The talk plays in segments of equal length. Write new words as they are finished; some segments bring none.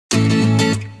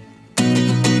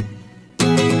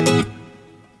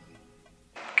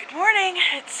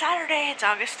Saturday. It's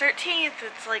August 13th.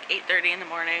 It's like 8:30 in the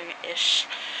morning-ish.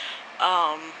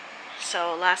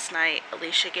 So last night,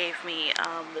 Alicia gave me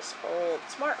this old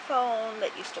smartphone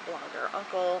that used to belong to her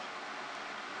uncle.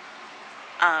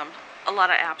 A lot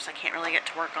of apps I can't really get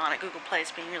to work on. Google Play is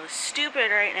being really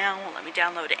stupid right now. Won't let me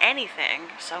download anything,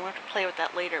 so I'm going to have to play with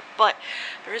that later. But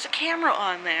there is a camera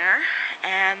on there,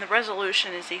 and the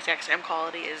resolution is the exact same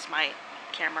quality as my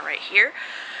camera right here.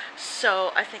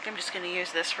 So I think I'm just going to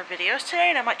use this for videos today,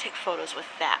 and I might take photos with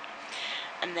that.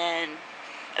 And then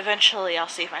eventually I'll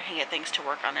see if I can get things to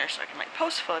work on there so I can like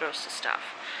post photos to stuff.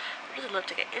 I'd really love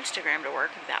to get Instagram to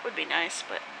work. That would be nice,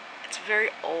 but it's a very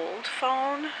old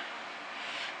phone,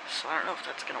 so I don't know if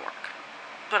that's going to work.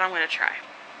 But I'm going to try.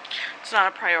 It's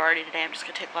not a priority today. I'm just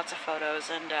going to take lots of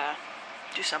photos and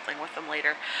do something with them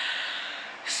later.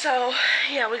 So,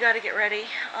 yeah, we got to get ready.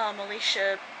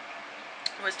 Alicia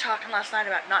was talking last night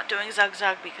about not doing Zug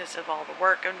Zug because of all the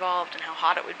work involved and how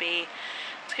hot it would be.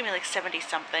 It's going to be like 70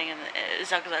 something, and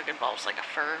Zug Zug involves like a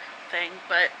fur thing.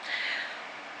 But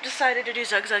decided to do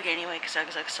Zug Zug anyway because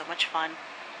Zug Zug's so much fun.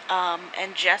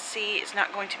 And Jessie is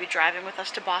not going to be driving with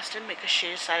us to Boston because she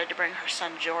decided to bring her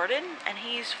son Jordan, and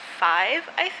he's 5,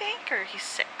 I think, or he's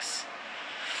 6.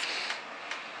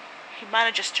 He might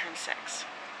have just turned 6.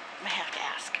 I may have to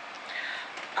ask.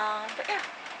 But yeah.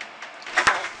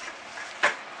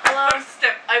 Hello. First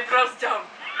step, eyebrows down.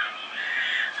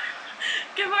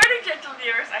 Good morning, gentle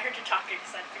viewers. I heard you talking,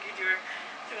 so I figured you were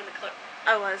doing the clip.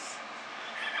 I was.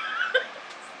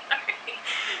 Sorry.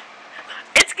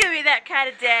 It's gonna be that kind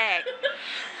of day.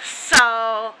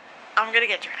 So I'm gonna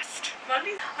get dressed.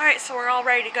 Alright, so we're all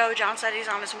ready to go. John said he's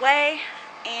on his way.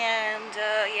 And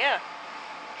yeah.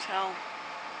 So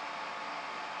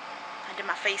I did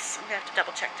my face. I'm gonna have to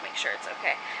double check to make sure it's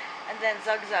okay. And then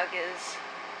Zug Zug is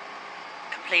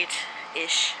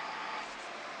complete-ish.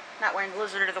 Not wearing the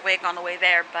lizard or the wig on the way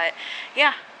there, but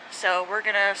yeah. So we're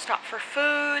gonna stop for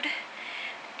food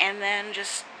and then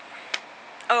just,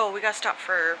 oh, we gotta stop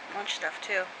for lunch stuff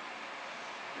too.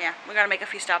 Yeah, we gotta make a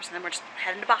few stops and then we're just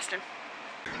heading to Boston.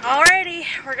 Alrighty,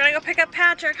 we're gonna go pick up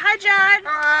Patrick. Hi, John.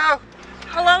 Hello.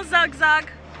 Hello, Zug Zug.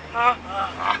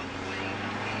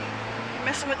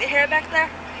 Messing with your hair back there?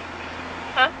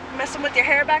 Huh? Messing with your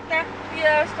hair back there?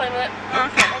 Yeah, I was playing with it.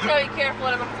 I'll tell you careful,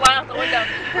 let him fly out the window.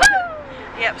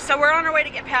 Yep, so we're on our way to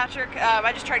get Patrick.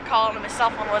 I just tried calling him, his cell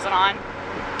phone wasn't on.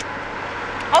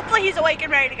 Hopefully he's awake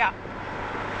and ready to go.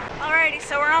 Alrighty,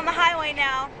 so we're on the highway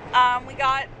now. We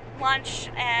got lunch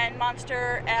and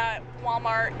Monster at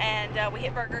Walmart, and we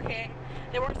hit Burger King.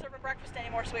 They weren't serving breakfast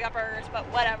anymore, so we got burgers, but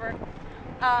whatever.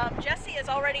 Jessie is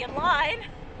already in line,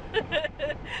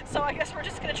 so I guess we're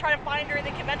just going to try to find her in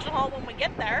the convention hall when we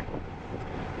get there.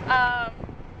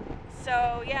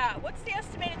 So yeah, what's the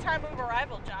estimated time of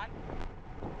arrival, John?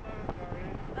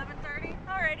 11:30?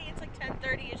 Alrighty, it's like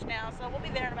 10:30-ish now, so we'll be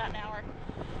there in about an hour.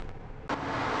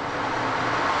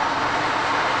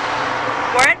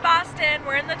 We're in Boston,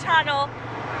 we're in the tunnel,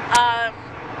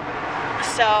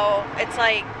 so it's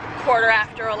like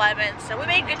 11:15, so we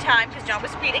made good time because John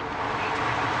was speeding. No,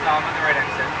 I'm on the right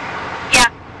exit.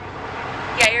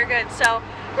 Yeah, you're good. So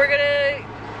we're gonna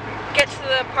get to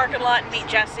the parking lot and meet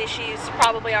Jessie. She's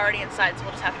probably already inside, so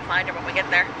we'll just have to find her when we get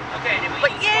there. Okay,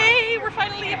 but yay, we're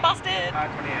finally in Boston.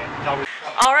 28.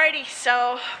 Alrighty,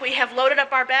 so we have loaded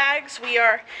up our bags. We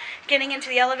are getting into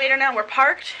the elevator now. We're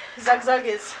parked. Zug Zug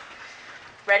is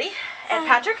ready. And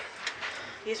Patrick,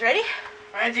 he's ready.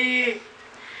 Ready.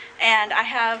 And I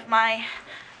have my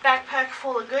backpack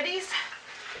full of goodies.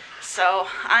 So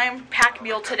I'm pack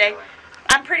mule today.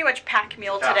 I'm pretty much pack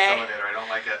mule today. Elevator, I don't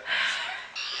like it.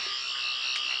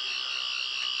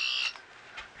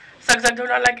 Zug Zug do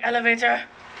not like elevator.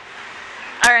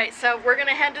 Alright, so we're going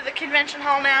to head to the convention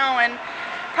hall now and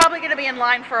probably going to be in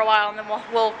line for a while, and then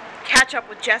we'll catch up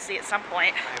with Jessie at some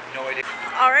point. I have no idea.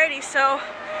 Alrighty, so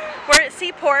we're at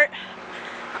Seaport,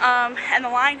 and the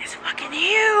line is fucking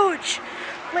huge.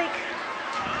 Like,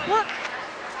 look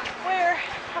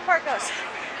how far it goes.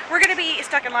 We're going to be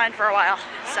stuck in line for a while.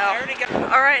 So,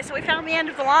 alright, so we found the end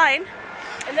of the line,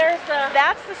 and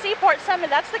that's the Seaport Summit,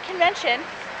 that's the convention,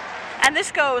 and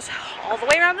this goes all the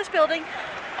way around this building,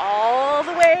 all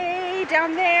the way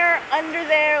down there, under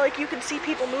there, like you can see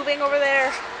people moving over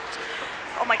there.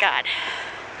 Oh my god.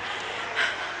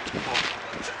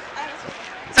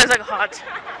 Sounds like hot.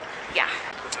 Yeah.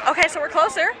 Okay, so we're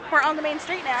closer. We're on the main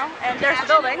street now, and there's the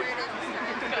building.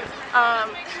 I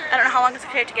don't know how long it's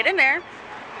going to take to get in there,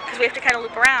 because we have to kind of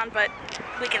loop around, but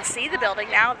we can see the building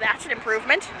now. That's an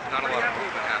improvement. Not a lot of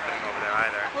movement happening over there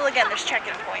either. Well, again, there's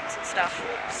check-in points and stuff,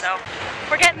 so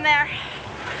we're getting there.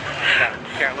 Yeah,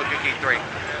 Karen, look at gate 3.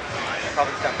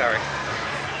 Probably Steph Berry.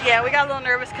 Yeah, we got a little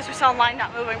nervous because we saw a line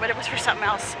not moving, but it was for something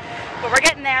else. But we're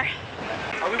getting there.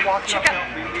 Are we walking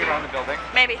completely around the building?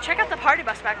 Maybe. Check out the party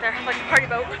bus back there, like the party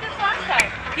boat. We did this last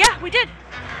time. Yeah, we did.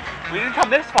 We didn't come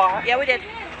this far. Yeah, we did.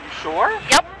 Sure?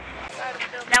 Yep.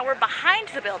 Now we're behind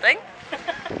the building.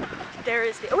 There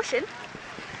is the ocean.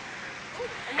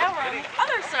 And now we're on the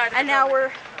other side of And the now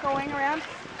building. we're going around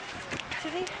to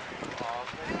the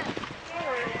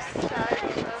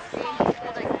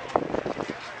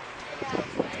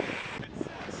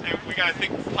We gotta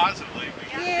think positively.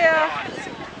 yeah.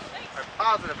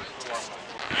 Positive is the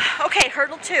one. Okay,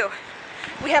 hurdle 2.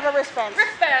 We have a wristband.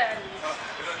 Wristband.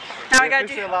 Now we gotta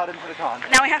Officially do. allowed into the con.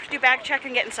 Now we have to do bag check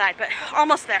and get inside, but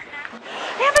almost there.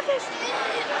 Yeah, but this.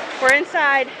 We're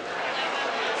inside.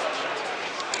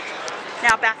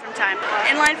 Now bathroom time.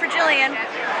 In line for Gillian.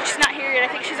 She's not here yet. I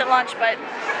think she's at lunch, but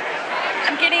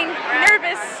I'm getting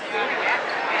nervous.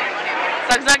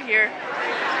 Zug Zug here.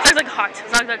 Zug Zug hot.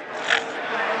 Zug Zug.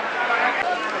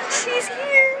 She's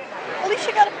here. At least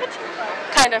she got a picture.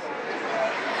 Kind of.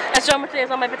 That's Joe Martinez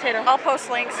on my potato. I'll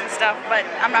post links and stuff, but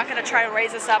I'm not gonna try to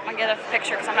raise this up and get a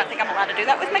picture because I think I'm allowed to do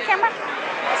that with my camera.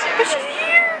 But she's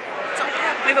here. So,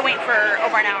 we've been waiting for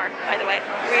over an hour, by the way.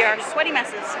 We are sweaty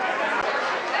messes.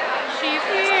 She's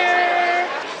here.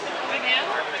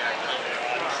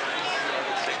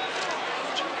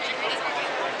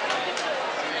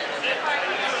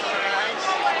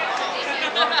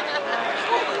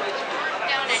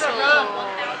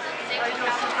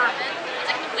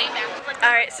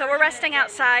 Alright, so we're resting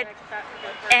outside,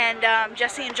 and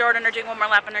Jesse and Jordan are doing one more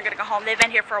lap and they're going to go home. They've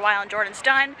been here for a while and Jordan's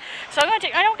done. So I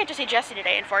don't get to see Jesse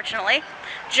today, unfortunately.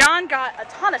 John got a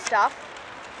ton of stuff.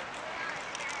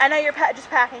 I know you're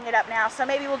just packing it up now, so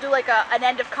maybe we'll do like an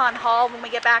end of con haul when we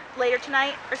get back later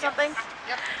tonight or something.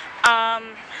 Yep.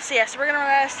 So yeah, so we're gonna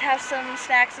rest, have some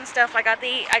snacks and stuff. I got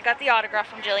the autograph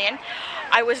from Gillian.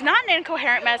 I was not an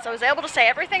incoherent mess. I was able to say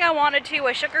everything I wanted to.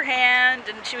 I shook her hand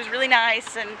and she was really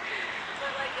nice, and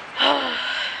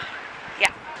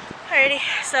yeah. Alrighty,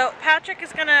 so Patrick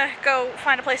is gonna go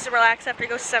find a place to relax after he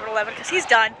goes to 7-Eleven because he's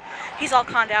done. He's all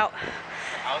conned out.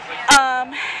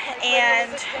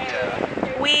 And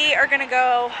we are gonna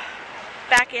go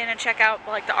back in and check out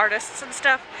like the artists and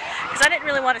stuff because I didn't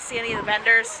really want to see any of the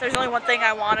vendors. There's only one thing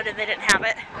I wanted and they didn't have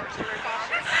it.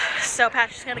 So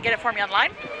Patrick's gonna get it for me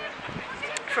online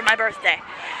for my birthday.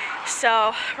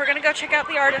 So we're gonna go check out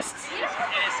the artists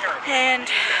and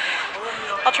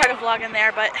I'll try to vlog in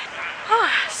there, but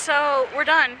so we're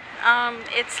done.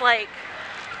 It's like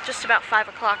just about 5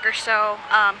 o'clock or so.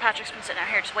 Patrick's been sitting out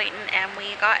here just waiting and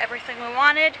we got everything we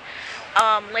wanted.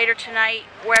 Later tonight,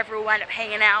 wherever we wind up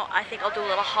hanging out, I think I'll do a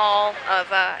little haul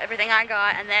of everything I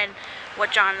got and then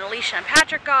what John and Alicia and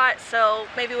Patrick got. So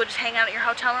maybe we'll just hang out at your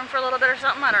hotel room for a little bit or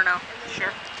something. I don't know.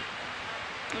 Sure.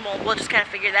 We'll just kind of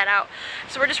figure that out.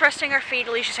 So we're just resting our feet.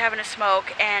 Alicia's having a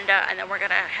smoke, and then we're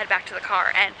gonna head back to the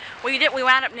car. And we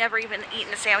wound up never even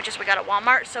eating the sandwiches we got at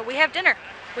Walmart. So we have dinner,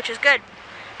 which is good.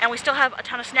 And we still have a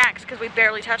ton of snacks because we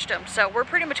barely touched them. So we're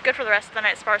pretty much good for the rest of the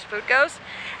night as far as food goes.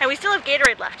 And we still have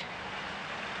Gatorade left.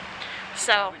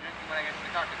 So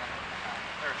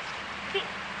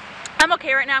I'm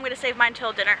okay right now. I'm gonna save mine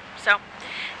till dinner. So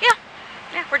yeah,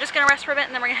 we're just gonna rest for a bit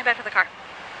and then we're gonna head back to the car.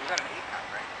 We got an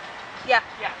 8-pack, right? Yeah.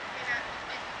 Yeah.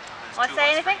 Want to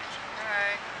say anything?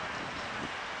 Alright.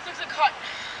 Looks like hot.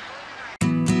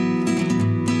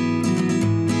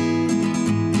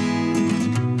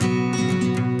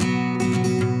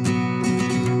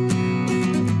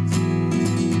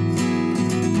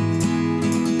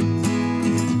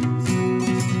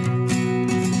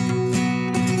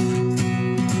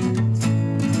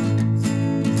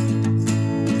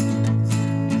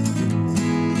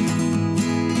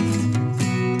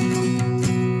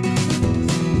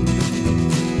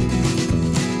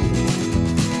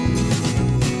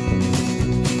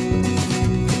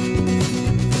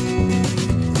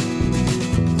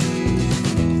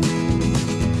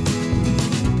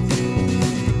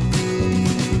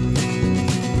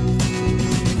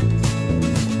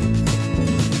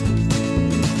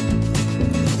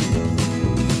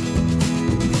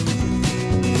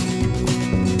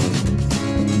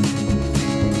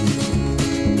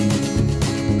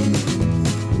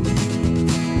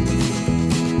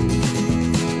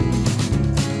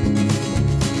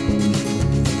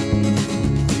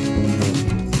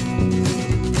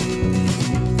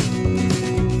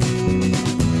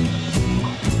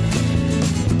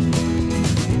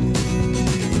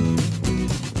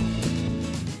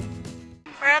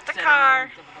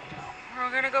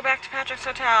 Patrick's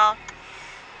hotel.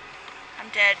 I'm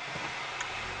dead.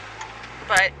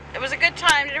 But it was a good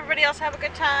time. Did everybody else have a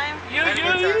good time?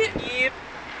 Yep.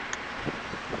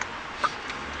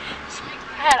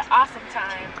 I had an awesome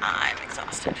time. I'm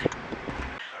exhausted.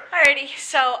 Alrighty,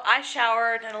 so I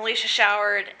showered and Alicia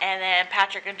showered, and then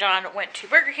Patrick and John went to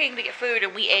Burger King to get food,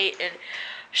 and we ate, and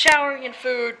showering and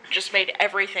food just made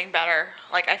everything better.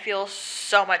 Like, I feel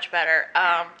so much better.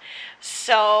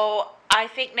 So I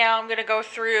think now I'm going to go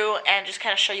through and just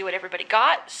kind of show you what everybody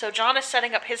got. So John is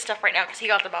setting up his stuff right now because he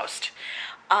got the most.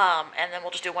 And then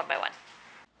we'll just do one by one.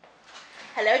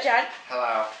 Hello, John.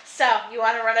 Hello. So, you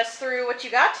want to run us through what you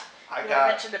got? I You got want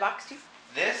to mention the box too?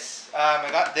 this. I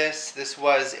got this. This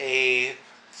was a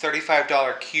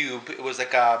 $35 cube. It was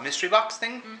like a mystery box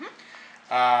thing.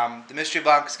 The mystery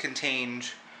box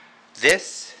contained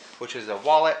this, which is a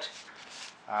wallet.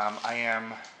 I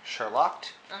am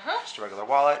Sherlocked. Just a regular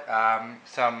wallet.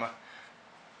 Some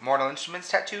Mortal Instruments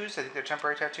tattoos. I think they're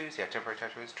temporary tattoos. Yeah, temporary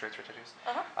tattoos. Transfer tattoos.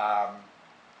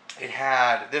 It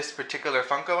had this particular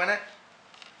Funko in it.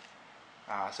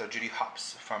 So Judy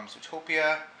Hopps from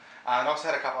Zootopia. And also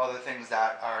had a couple other things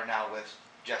that are now with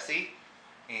Jesse.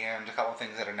 And a couple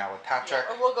things that are now with Patrick.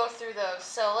 Yeah, we'll go through those.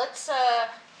 So let's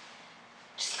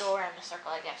just go around the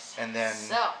circle, I guess. And then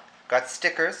So. got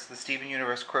stickers, the Steven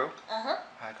Universe crew. Uh-huh.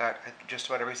 I got just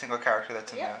about every single character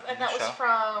that's in the show. And that was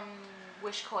from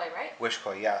Wishkoi, right?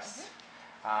 Wishkoi, yes.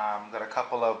 Got a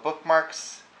couple of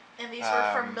bookmarks. And these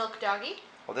were from Milk Doggy.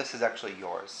 Well, this is actually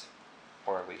yours.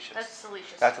 Or Alicia's. That's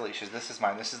Alicia's. That's Alicia's. This is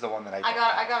mine. This is the one that I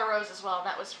got a rose as well, and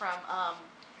that was from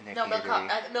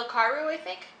Milkaru, I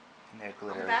think. On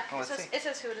the back. It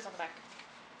says who it is on the back.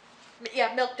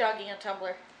 Yeah, Milk Doggy on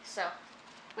Tumblr. So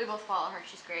we both follow her.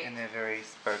 She's great. And they're very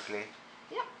sparkly.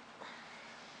 Yep.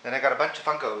 Then I got a bunch of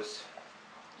Funkos.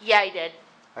 Yeah, I did.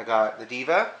 I got the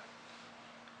Diva,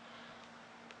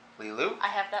 Lilu, I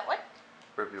have that one.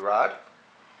 Ruby Rod.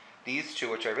 These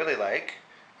two, which I really like,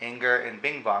 Anger and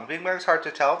Bing Bong. Bing Bong's hard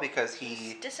to tell because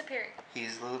He's disappearing.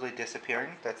 He's literally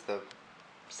disappearing. That's the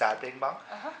sad Bing Bong.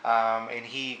 And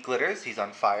he glitters. He's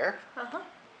on fire.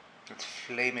 It's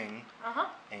flaming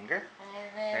anger.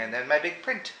 And then my big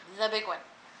print. The big one.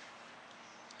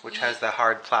 Which has the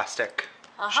hard plastic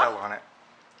shell on it.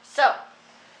 So.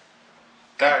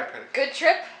 Very pretty. Good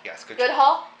trip? Yes, good trip. trip.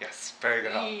 Haul? Yes, very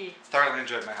good haul. Thoroughly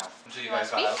enjoyed my haul. Until you guys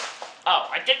got out. Oh,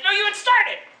 I didn't know you had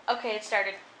started. Okay, it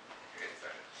started.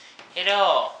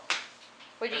 Hello.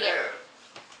 What'd you get?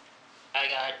 I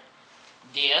got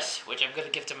this, which I'm going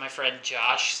to give to my friend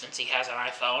Josh since he has an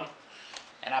iPhone.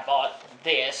 And I bought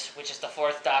this, which is the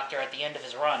fourth Doctor at the end of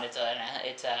his run. It's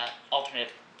a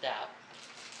alternate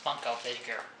Funko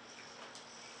figure.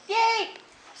 Yay!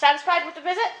 Satisfied with the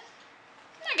visit?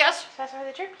 I guess. Satisfied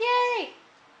with the trip? Yay!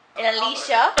 And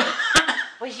Alicia,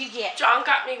 what'd you get? John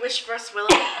got me Wish vs. Willow.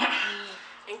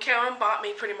 And Karen bought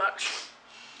me pretty much.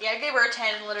 Yeah, I gave her a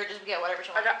 10 and let her just get whatever she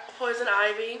I wanted. got Poison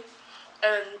Ivy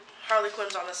and Harley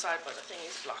Quinn's on the side, but the thing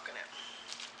is blocking it.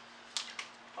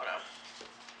 Hold on.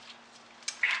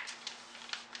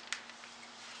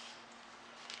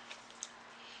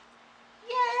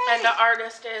 Yay! And the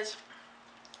artist is...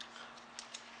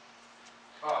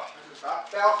 Oh, this is not...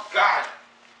 Oh, God!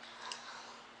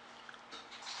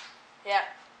 Yeah.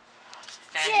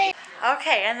 Yay!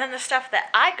 Okay, and then the stuff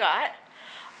that I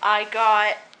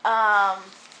got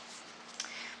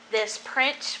this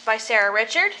print by Sarah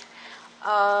Richard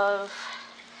of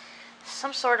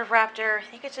some sort of raptor. I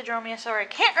think it's a dromaeosaur. I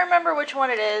can't remember which one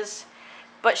it is,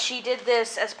 but she did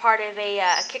this as part of a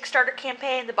Kickstarter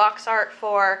campaign, the box art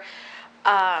for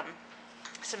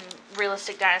some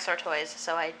realistic dinosaur toys.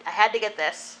 So I had to get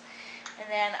this. And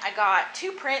then I got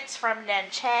two prints from Nen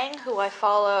Chang, who I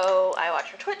follow. I watch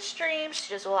her Twitch streams.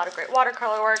 She does a lot of great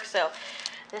watercolor work. So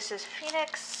this is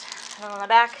Phoenix, and then on the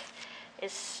back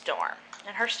is Storm.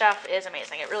 And her stuff is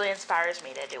amazing. It really inspires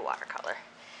me to do watercolor.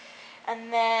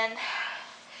 And then,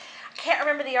 I can't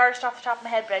remember the artist off the top of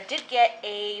my head, but I did get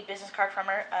a business card from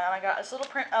her. I got this little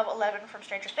print of 11 from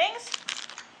Stranger Things.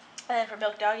 And then for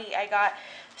Milk Doggy, I got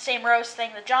the same rose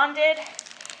thing that John did.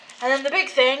 And then the big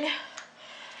thing,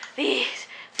 the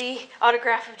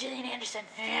autograph of Gillian Anderson.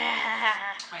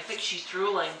 I think she's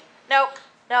drooling. Nope,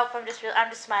 I'm just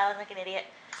smiling like an idiot.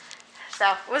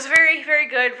 So it was very, very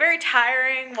good, very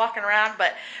tiring walking around,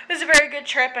 but it was a very good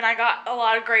trip, and I got a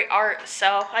lot of great art.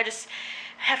 So I just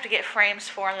have to get frames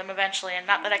for them eventually, and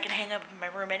not that I can hang up in my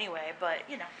room anyway, but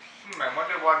you know. I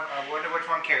wonder which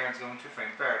one Karen's going to frame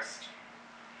first.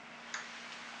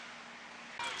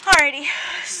 Alrighty,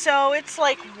 so it's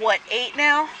like, what, 8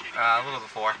 now? A little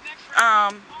before.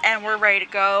 And we're ready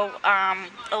to go.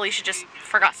 Alicia just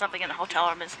forgot something in the hotel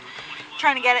room, is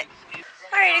trying to get it.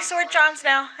 Alrighty, so we're at John's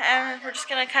now, and we're just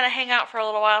gonna kind of hang out for a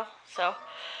little while, so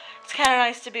it's kind of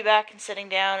nice to be back and sitting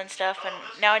down and stuff, and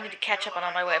now I need to catch up on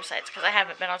all my websites, because I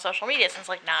haven't been on social media since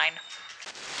like 9.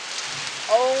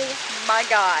 Oh my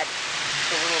god.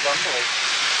 It's a little rumbly.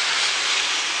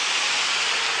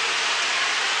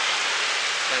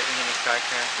 Lighting in the sky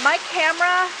cam. My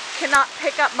camera cannot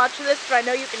pick up much of this, but I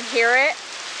know you can hear it.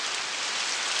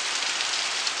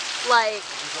 Like,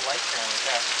 There's a light there with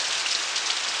that.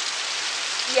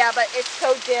 yeah, but it's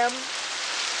so dim.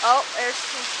 Oh, there's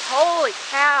some, holy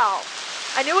cow.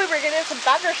 I knew we were getting some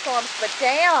thunderstorms, but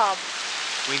damn.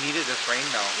 We needed this rain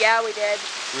though. Yeah, we did.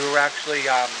 We were actually,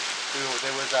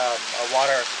 there was a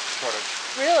water shortage.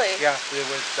 Really? Yeah, there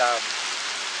was,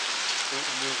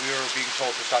 we were being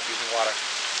told to stop using water.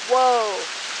 Whoa.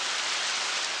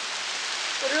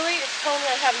 Literally, it's telling me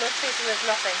I have no space and there's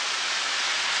nothing.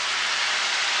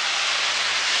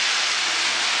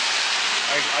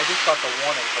 I just got the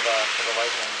warning for the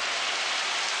lightning.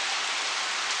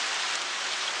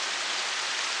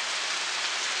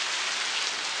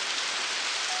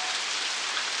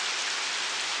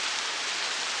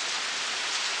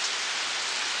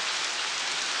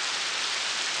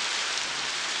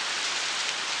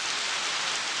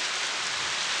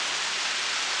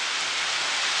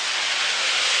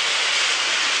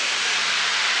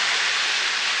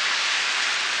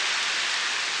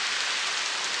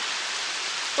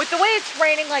 With the way it's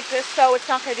raining like this, though, it's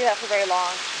not going to do that for very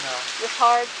long. No. It's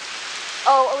hard.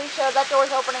 Oh, Alicia, that door's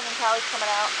opening and Callie's coming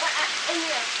out.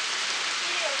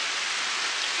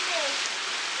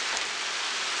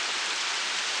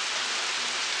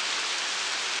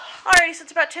 Alrighty, so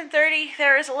it's about 10:30.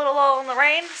 There is a little lull in the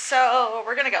rain, so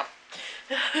we're going to go.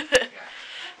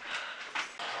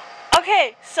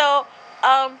 Okay, so,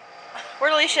 we're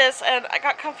at Alicia's, and I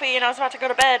got comfy and I was about to go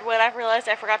to bed when I realized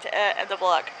I forgot to end the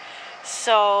vlog.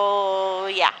 So,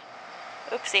 yeah.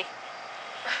 Oopsie.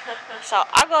 So,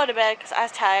 I'm going to bed because I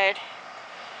was tired.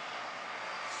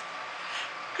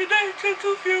 Good night,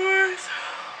 gentle viewers.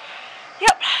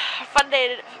 Yep. Fun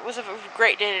day. It was a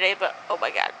great day today, but oh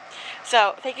my god.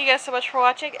 So, thank you guys so much for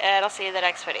watching, and I'll see you in the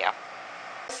next video.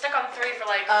 Stuck on 3 for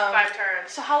like 5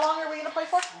 turns. So, how long are we going to play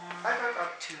for?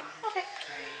 Up to. Okay.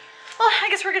 Well, I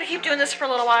guess we're going to keep doing this for a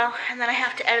little while, and then I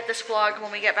have to edit this vlog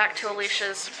when we get back to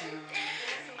Alicia's.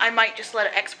 I might just let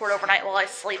it export overnight while I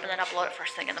sleep and then upload it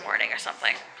first thing in the morning or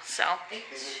something. So,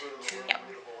 yep.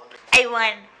 I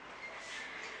won.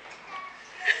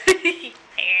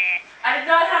 I did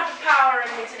not have the power in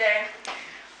me today.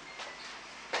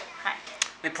 Hi.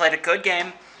 We played a good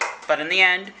game, but in the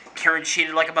end, Karen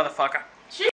cheated like a motherfucker.